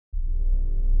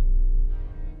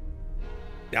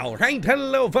Alright,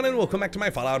 hello fun and welcome back to my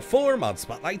Fallout 4 Mod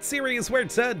Spotlight series, where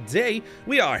today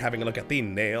we are having a look at the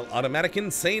N.A.I.L Automatic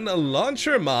Insane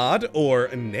Launcher mod, or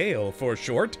N.A.I.L for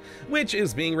short, which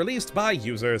is being released by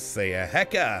user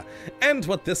Sayaheka. And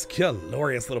what this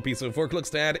glorious little piece of work looks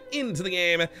to add into the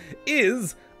game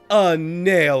is a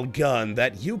nail gun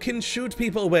that you can shoot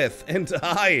people with, and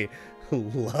I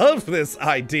love this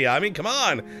idea. I mean, come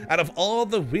on! Out of all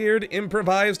the weird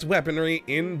improvised weaponry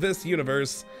in this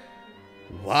universe,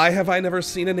 why have I never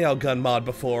seen a nail gun mod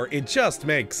before? It just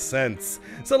makes sense.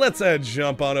 So let's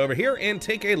jump on over here and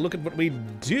take a look at what we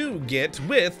do get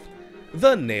with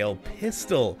the nail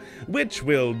pistol, which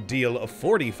will deal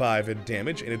 45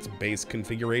 damage in its base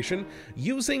configuration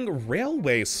using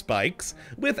railway spikes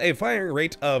with a firing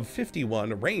rate of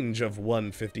 51, range of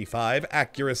 155,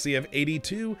 accuracy of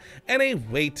 82, and a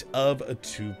weight of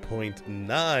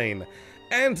 2.9.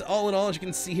 And all in all, as you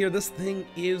can see here, this thing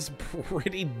is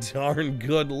pretty darn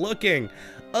good looking.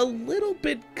 A little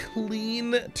bit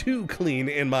clean, too clean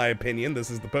in my opinion. This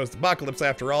is the post-apocalypse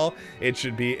after all. It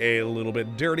should be a little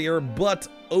bit dirtier, but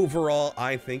overall,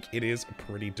 I think it is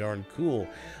pretty darn cool.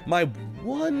 My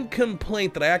one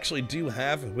complaint that I actually do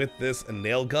have with this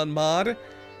nail gun mod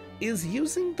is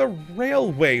using the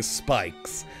railway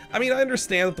spikes. I mean, I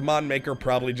understand that the mod maker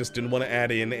probably just didn't want to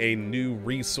add in a new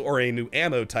resource, or a new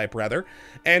ammo type rather,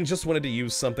 and just wanted to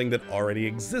use something that already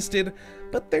existed,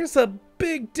 but there's a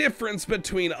big difference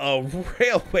between a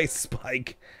railway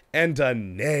spike and a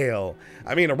nail.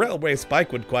 I mean, a railway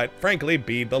spike would quite frankly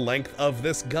be the length of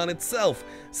this gun itself,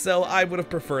 so I would have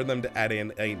preferred them to add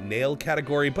in a nail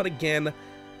category, but again,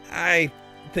 I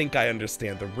think I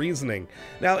understand the reasoning.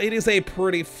 Now, it is a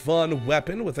pretty fun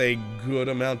weapon with a good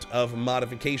amount of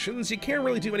modifications. You can't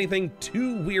really do anything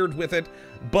too weird with it,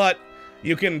 but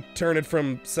you can turn it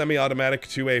from semi-automatic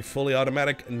to a fully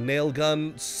automatic nail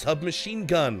gun submachine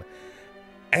gun.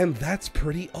 And that's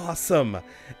pretty awesome.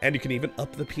 And you can even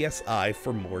up the PSI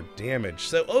for more damage.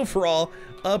 So overall,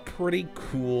 a pretty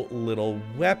cool little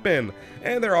weapon.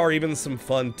 And there are even some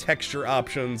fun texture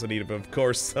options and even, of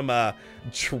course, some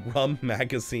drum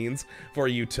magazines for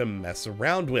you to mess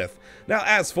around with. Now,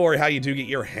 as for how you do get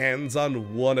your hands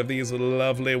on one of these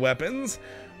lovely weapons,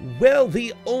 well,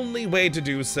 the only way to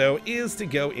do so is to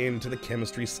go into the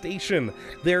chemistry station.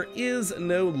 There is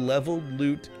no level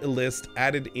loot list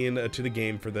added in to the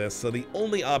game for this, so the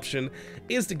only option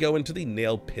is to go into the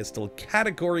nail pistol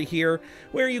category here,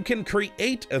 where you can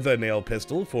create the nail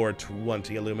pistol for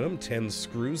 20 aluminum, 10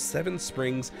 screws, 7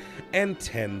 springs, and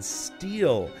 10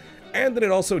 steel. And then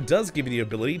it also does give you the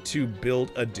ability to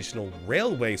build additional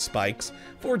railway spikes.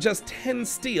 For just 10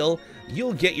 steel,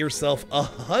 you'll get yourself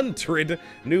 100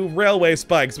 new railway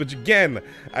spikes, which again,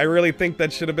 I really think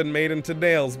that should have been made into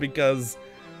nails, because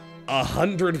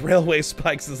 100 railway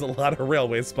spikes is a lot of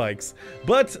railway spikes.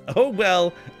 But, oh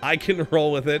well, I can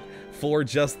roll with it for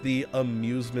just the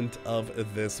amusement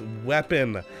of this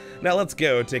weapon. Now let's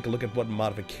go take a look at what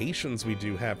modifications we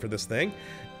do have for this thing,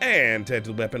 and head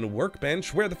to the weapon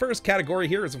workbench, where the first category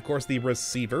here is, of course, the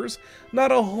receivers.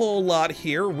 Not a whole lot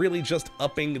here, really just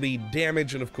upping the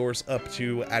damage and, of course, up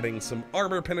to adding some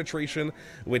armor penetration,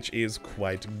 which is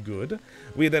quite good.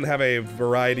 We then have a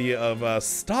variety of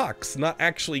stocks, not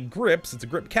actually grips. It's a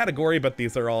grip category, but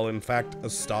these are all, in fact,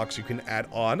 stocks you can add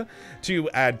on to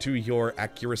add to your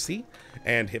accuracy.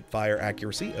 And hip-fire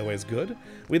accuracy, always good.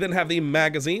 We then have the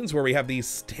magazines, where we have the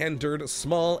standard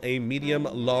small, a medium,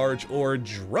 large, or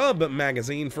drum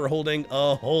magazine for holding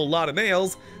a whole lot of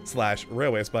nails /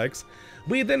 railway spikes.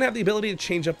 We then have the ability to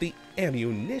change up the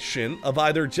ammunition of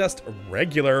either just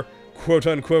regular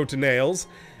quote-unquote nails,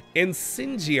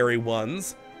 incendiary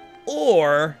ones,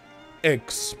 or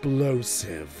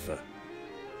explosive.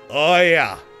 Oh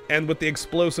yeah! And with the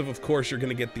explosive, of course, you're going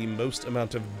to get the most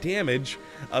amount of damage,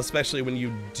 especially when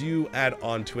you do add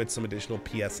onto it some additional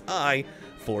PSI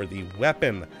for the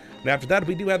weapon. And after that,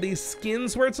 we do have these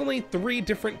skins, where it's only 3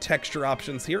 different texture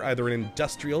options here, either an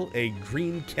industrial, a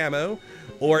green camo,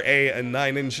 or a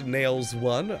 9-inch nails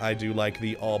one. I do like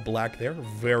the all black there,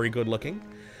 very good looking.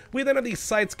 We then have the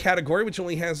sights category, which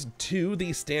only has 2,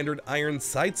 the standard iron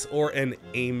sights or an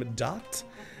aim dot.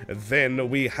 Then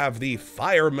we have the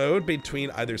fire mode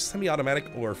between either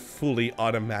semi-automatic or fully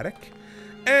automatic.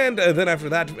 And then after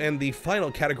that, and the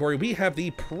final category, we have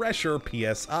the pressure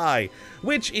PSI,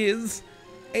 which is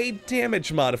a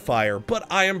damage modifier. But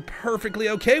I am perfectly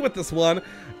okay with this one,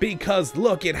 because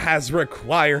look, it has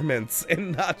requirements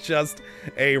and not just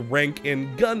a rank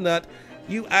in gun nut.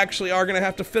 You actually are going to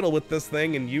have to fiddle with this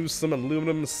thing and use some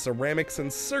aluminum, ceramics,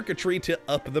 and circuitry to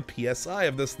up the PSI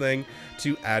of this thing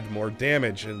to add more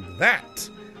damage. And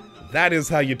That is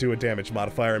how you do a damage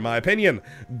modifier, in my opinion.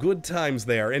 Good times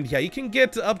there. And yeah, you can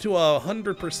get up to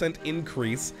 100%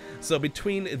 increase. So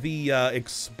between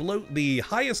the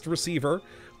highest receiver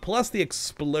plus the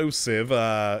explosive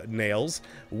nails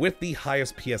with the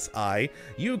highest PSI,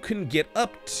 you can get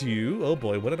up to, oh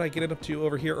boy, what did I get it up to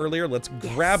over here earlier? Let's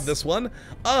grab this one.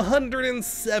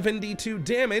 172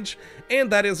 damage. And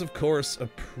that is, of course, a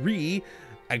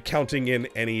counting in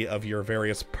any of your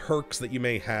various perks that you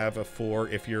may have for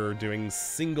if you're doing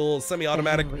single,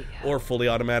 semi-automatic, or fully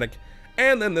automatic.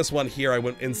 And then this one here, I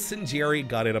went Incendiary,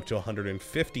 got it up to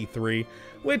 153,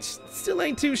 which still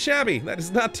ain't too shabby. That is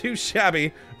not too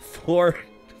shabby for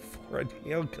a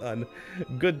nail gun.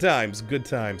 Good times, good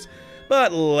times.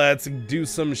 But let's do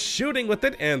some shooting with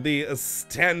it, and the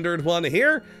standard one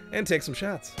here, and take some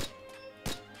shots.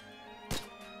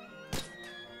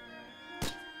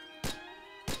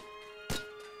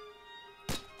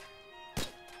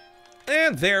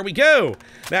 And there we go.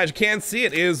 Now, as you can see,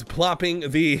 it is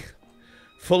plopping the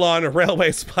full-on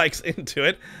railway spikes into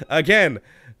it. Again,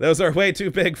 those are way too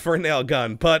big for a nail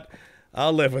gun, but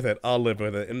I'll live with it. I'll live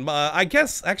with it. And I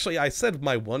guess, actually, I said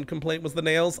my one complaint was the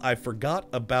nails. I forgot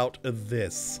about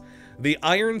this. The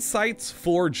iron sights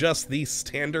for just the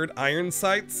standard iron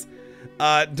sights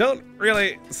don't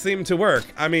really seem to work.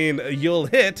 I mean, you'll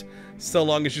hit so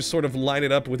long as you sort of line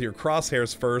it up with your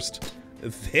crosshairs first,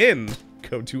 then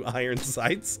go to iron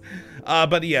sights.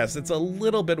 But yes, it's a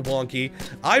little bit wonky.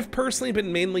 I've personally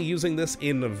been mainly using this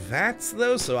in VATS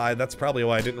though, so that's probably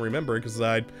why I didn't remember, because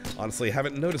I honestly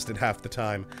haven't noticed it half the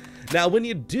time. Now, when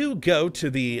you do go to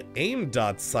the aim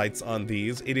dot sights on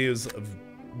these, it is,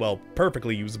 well,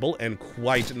 perfectly usable and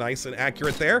quite nice and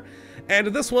accurate there. And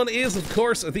this one is, of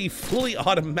course, the fully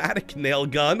automatic nail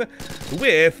gun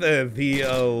with the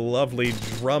lovely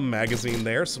drum magazine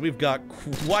there. So we've got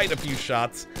quite a few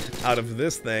shots out of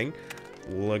this thing.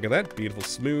 Look at that beautiful,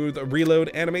 smooth reload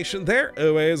animation there.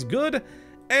 Always good.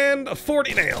 And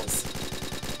 40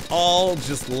 nails. All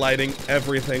just lighting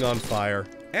everything on fire.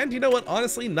 And you know what?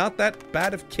 Honestly, not that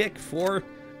bad of kick for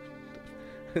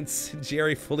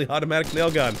Incendiary fully automatic nail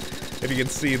gun. If you can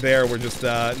see there, we're just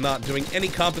not doing any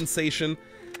compensation.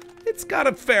 It's got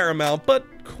a fair amount, but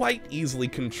quite easily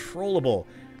controllable.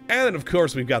 And then, of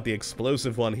course, we've got the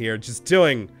explosive one here, just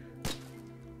doing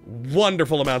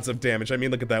wonderful amounts of damage. I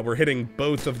mean, look at that. We're hitting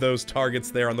both of those targets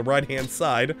there on the right-hand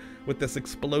side with this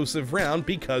explosive round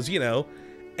because, you know,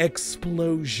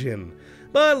 explosion.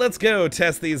 But let's go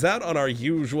test these out on our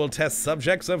usual test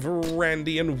subjects of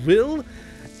Randy and Will,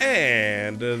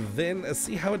 and then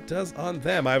see how it does on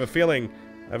them. I have a feeling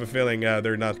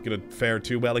they're not gonna fare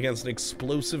too well against an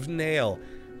explosive nail.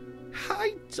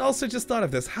 I also just thought of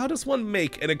this. How does one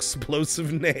make an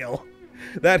explosive nail?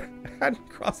 That hadn't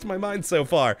crossed my mind so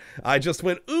far. I just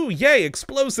went, ooh, yay,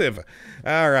 explosive.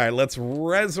 All right, let's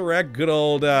resurrect good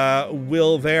old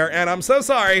Will there. And I'm so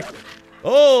sorry.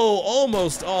 Oh,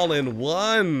 almost all in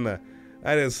one.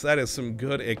 That is some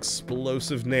good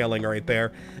explosive nailing right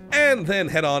there. And then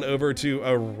head on over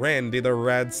to Randy the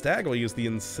Radstag. We'll use the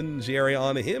Incendiary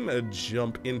on him,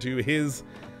 jump into his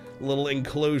little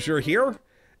enclosure here,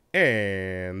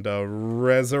 and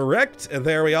resurrect.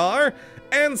 There we are.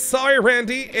 And sorry,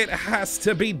 Randy, it has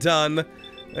to be done.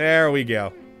 There we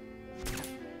go.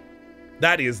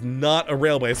 That is not a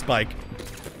railway spike.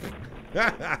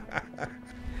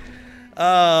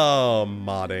 Oh,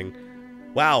 modding.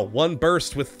 Wow, one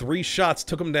burst with 3 shots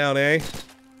took him down, eh?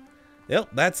 Yep,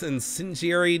 that's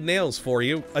Incendiary nails for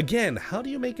you. Again, how do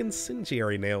you make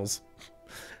Incendiary nails?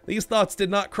 These thoughts did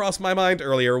not cross my mind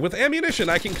earlier. With ammunition,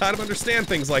 I can kind of understand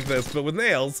things like this, but with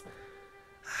nails,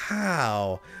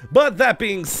 how? But that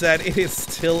being said, it is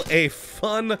still a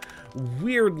fun,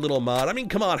 weird little mod. I mean,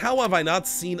 come on, how have I not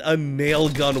seen a nail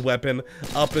gun weapon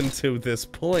up until this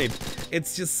point?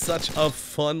 It's just such a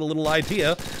fun little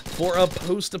idea for a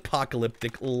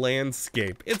post-apocalyptic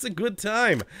landscape. It's a good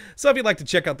time. So if you'd like to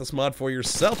check out this mod for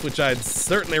yourself, which I'd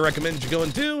certainly recommend you go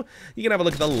and do, you can have a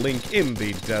look at the link in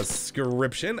the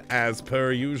description as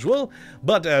per usual.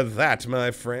 But that,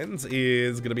 my friends,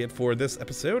 is going to be it for this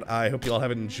episode. I hope you all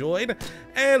have enjoyed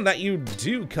and that you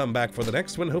do come back for the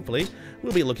next one. Hopefully,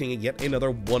 we'll be looking at yet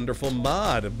another wonderful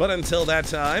mod. But until that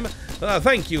time,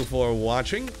 thank you for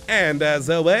watching, and as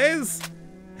always,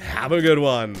 have a good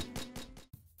one.